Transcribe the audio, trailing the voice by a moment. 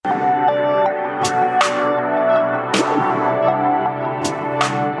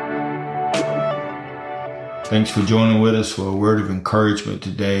Thanks for joining with us for a word of encouragement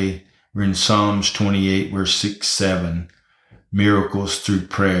today. We're in Psalms 28, verse 6-7, miracles through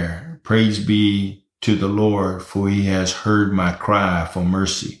prayer. Praise be to the Lord, for he has heard my cry for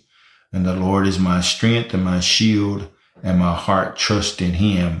mercy. And the Lord is my strength and my shield, and my heart trusts in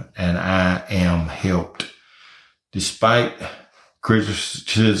him, and I am helped. Despite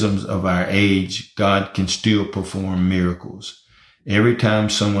criticisms of our age, God can still perform miracles. Every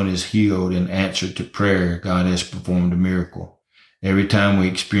time someone is healed in answer to prayer, God has performed a miracle. Every time we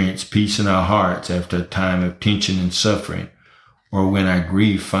experience peace in our hearts after a time of tension and suffering, or when our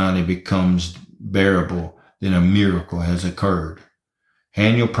grief finally becomes bearable, then a miracle has occurred.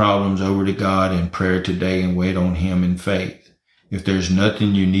 Hand your problems over to God in prayer today and wait on him in faith. If there's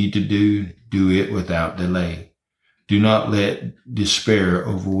nothing you need to do, do it without delay. Do not let despair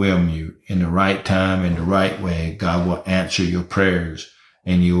overwhelm you. In the right time and the right way, God will answer your prayers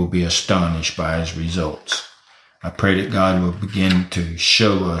and you will be astonished by his results. I pray that God will begin to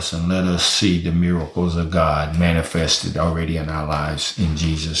show us and let us see the miracles of God manifested already in our lives. In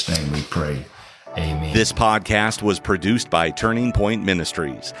Jesus' name we pray. Amen. This podcast was produced by Turning Point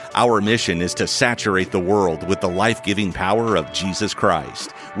Ministries. Our mission is to saturate the world with the life-giving power of Jesus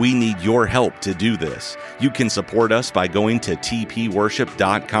Christ. We need your help to do this. You can support us by going to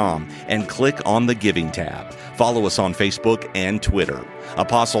tpworship.com and click on the Giving tab. Follow us on Facebook and Twitter.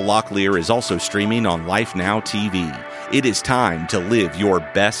 Apostle Locklear is also streaming on Life Now TV. It is time to live your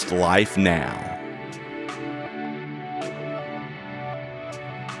best life now.